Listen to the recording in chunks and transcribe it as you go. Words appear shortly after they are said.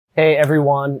Hey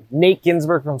everyone, Nate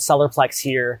Ginsburg from Sellerplex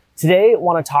here. Today I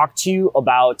want to talk to you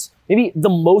about maybe the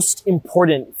most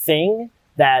important thing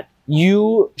that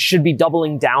you should be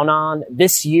doubling down on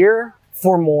this year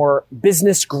for more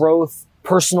business growth,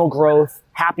 personal growth,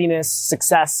 happiness,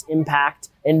 success, impact,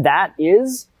 and that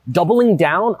is doubling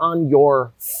down on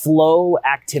your flow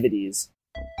activities.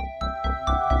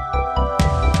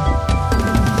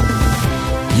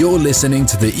 You're listening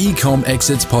to the Ecom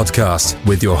Exits podcast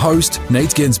with your host,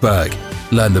 Nate Ginsburg.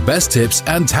 Learn the best tips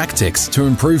and tactics to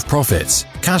improve profits,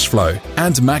 cash flow,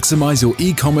 and maximize your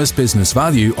e-commerce business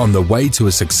value on the way to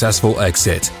a successful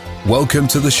exit. Welcome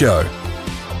to the show.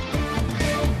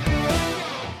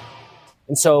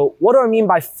 And so what do I mean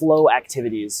by flow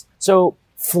activities? So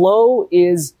flow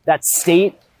is that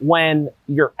state when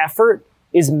your effort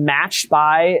is matched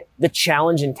by the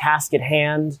challenge and task at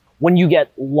hand, when you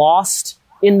get lost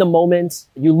in the moment,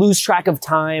 you lose track of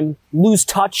time, lose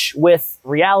touch with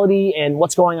reality and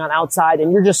what's going on outside,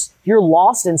 and you're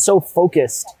lost and so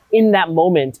focused in that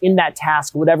moment, in that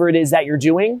task, whatever it is that you're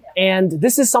doing. And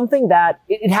this is something that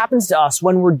it happens to us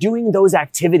when we're doing those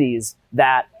activities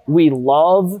that we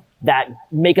love, that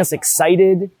make us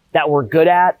excited, that we're good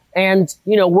at, and,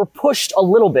 we're pushed a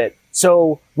little bit.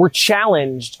 So we're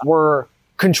challenged, we're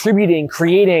contributing,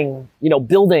 creating,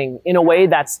 building in a way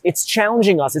it's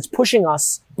challenging us, it's pushing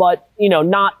us, but,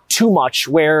 not too much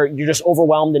where you're just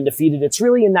overwhelmed and defeated. It's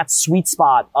really in that sweet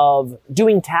spot of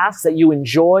doing tasks that you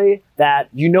enjoy, that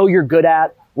you're good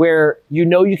at, where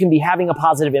you can be having a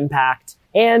positive impact.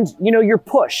 And, you're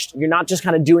pushed. You're not just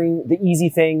kind of doing the easy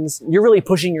things. You're really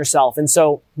pushing yourself. And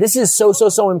so this is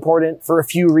so important for a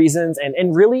few reasons.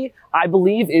 And really, I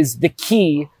believe is the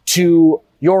key to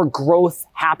your growth,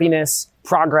 happiness,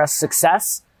 progress,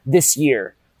 success this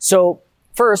year. So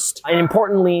first, and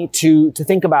importantly to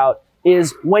think about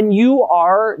is when you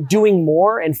are doing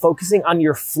more and focusing on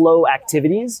your flow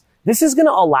activities, this is going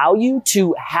to allow you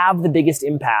to have the biggest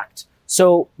impact.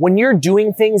 So when you're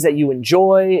doing things that you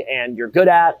enjoy and you're good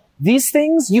at, these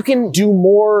things you can do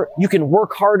more, you can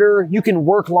work harder, you can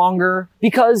work longer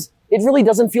because it really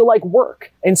doesn't feel like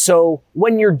work. And so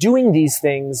when you're doing these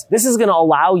things, this is going to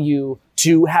allow you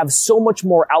to have so much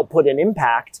more output and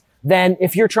impact than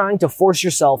if you're trying to force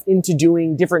yourself into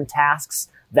doing different tasks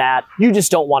that you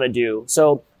just don't want to do.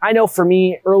 So I know for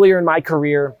me, earlier in my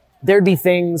career, there'd be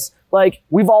things like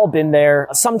we've all been there.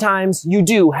 Sometimes you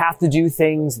do have to do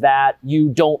things that you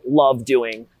don't love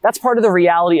doing. That's part of the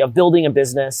reality of building a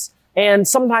business. And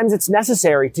sometimes it's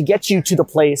necessary to get you to the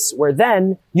place where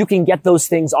then you can get those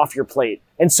things off your plate.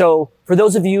 And so for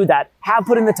those of you that have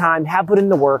put in the time, have put in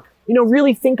the work,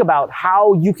 really think about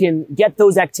how you can get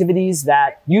those activities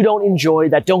that you don't enjoy,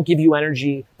 that don't give you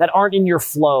energy, that aren't in your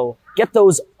flow, get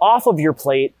those off of your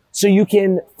plate so you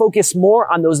can focus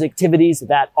more on those activities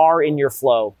that are in your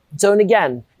flow. So, and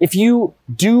again, if you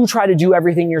do try to do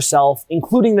everything yourself,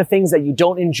 including the things that you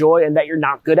don't enjoy and that you're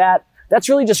not good at, that's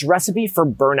really just recipe for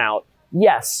burnout.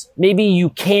 Yes, maybe you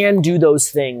can do those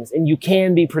things and you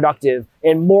can be productive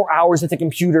and more hours at the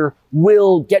computer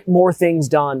will get more things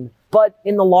done. But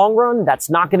in the long run, that's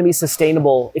not going to be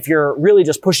sustainable if you're really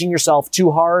just pushing yourself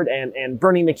too hard and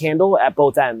burning the candle at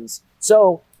both ends.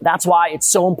 So that's why it's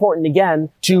so important,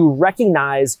 again, to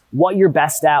recognize what you're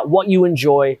best at, what you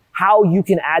enjoy, how you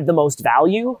can add the most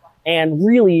value, and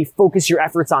really focus your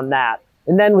efforts on that.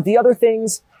 And then with the other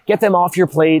things, get them off your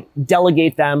plate,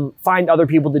 delegate them, find other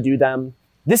people to do them.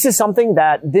 This is something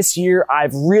that this year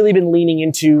I've really been leaning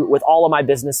into with all of my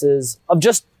businesses, of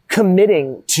just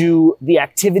committing to the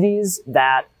activities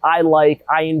that I like,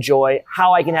 I enjoy,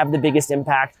 how I can have the biggest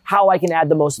impact, how I can add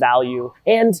the most value,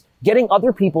 and getting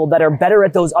other people that are better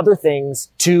at those other things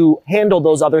to handle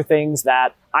those other things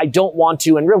that I don't want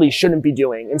to and really shouldn't be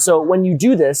doing. And so when you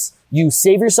do this, you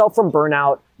save yourself from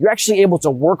burnout. You're actually able to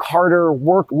work harder,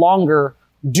 work longer,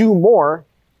 do more,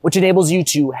 which enables you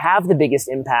to have the biggest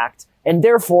impact and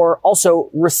therefore also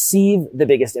receive the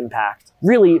biggest impact.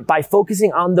 Really, by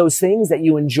focusing on those things that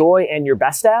you enjoy and you're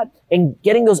best at and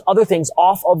getting those other things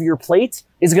off of your plate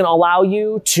is going to allow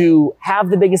you to have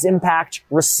the biggest impact,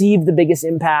 receive the biggest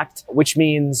impact, which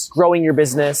means growing your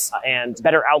business and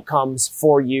better outcomes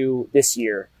for you this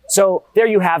year. So there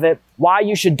you have it. Why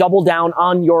you should double down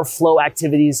on your flow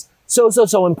activities.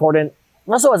 So important.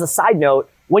 Also, as a side note,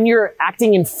 when you're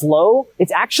acting in flow,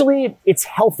 it's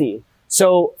healthy.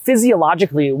 So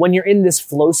physiologically, when you're in this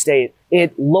flow state,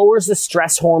 it lowers the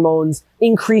stress hormones,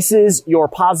 increases your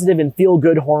positive and feel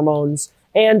good hormones.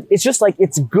 And it's just like,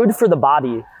 it's good for the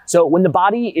body. So when the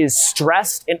body is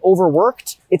stressed and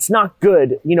overworked, it's not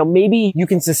good. Maybe you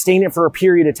can sustain it for a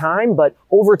period of time, but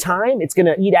over time, it's going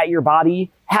to eat at your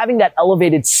body. Having that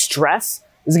elevated stress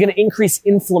is going to increase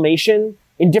inflammation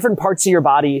in different parts of your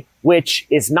body, which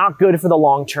is not good for the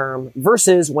long term,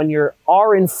 versus when you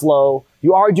are in flow,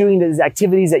 you are doing these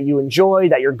activities that you enjoy,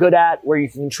 that you're good at, where you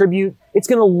can contribute. It's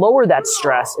going to lower that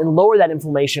stress and lower that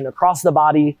inflammation across the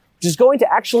body, which is going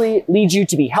to actually lead you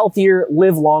to be healthier,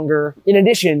 live longer, in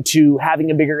addition to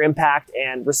having a bigger impact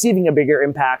and receiving a bigger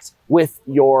impact with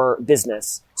your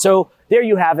business. So there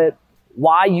you have it,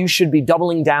 why you should be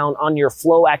doubling down on your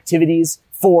flow activities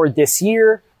for this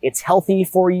year. It's healthy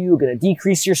for you, going to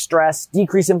decrease your stress,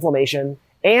 decrease inflammation,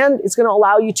 and it's going to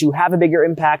allow you to have a bigger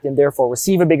impact and therefore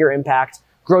receive a bigger impact,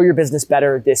 grow your business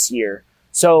better this year.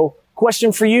 So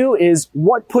question for you is,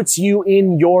 what puts you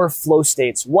in your flow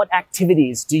states? What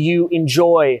activities do you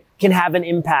enjoy, can have an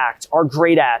impact, are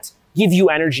great at, give you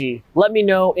energy? Let me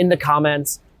know in the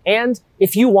comments. And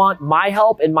if you want my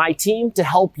help and my team to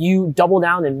help you double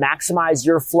down and maximize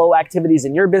your flow activities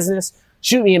in your business,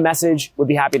 shoot me a message. Would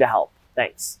be happy to help.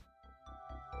 Thanks.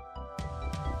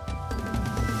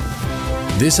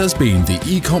 This has been the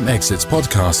Ecom Exits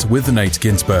podcast with Nate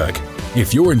Ginsburg.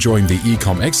 If you're enjoying the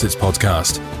Ecom Exits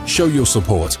podcast, show your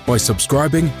support by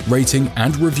subscribing, rating,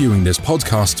 and reviewing this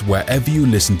podcast wherever you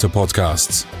listen to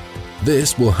podcasts.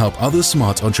 This will help other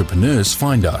smart entrepreneurs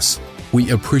find us.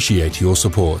 We appreciate your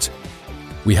support.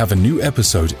 We have a new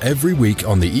episode every week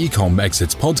on the Ecom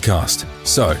Exits podcast,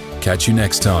 so catch you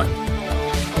next time.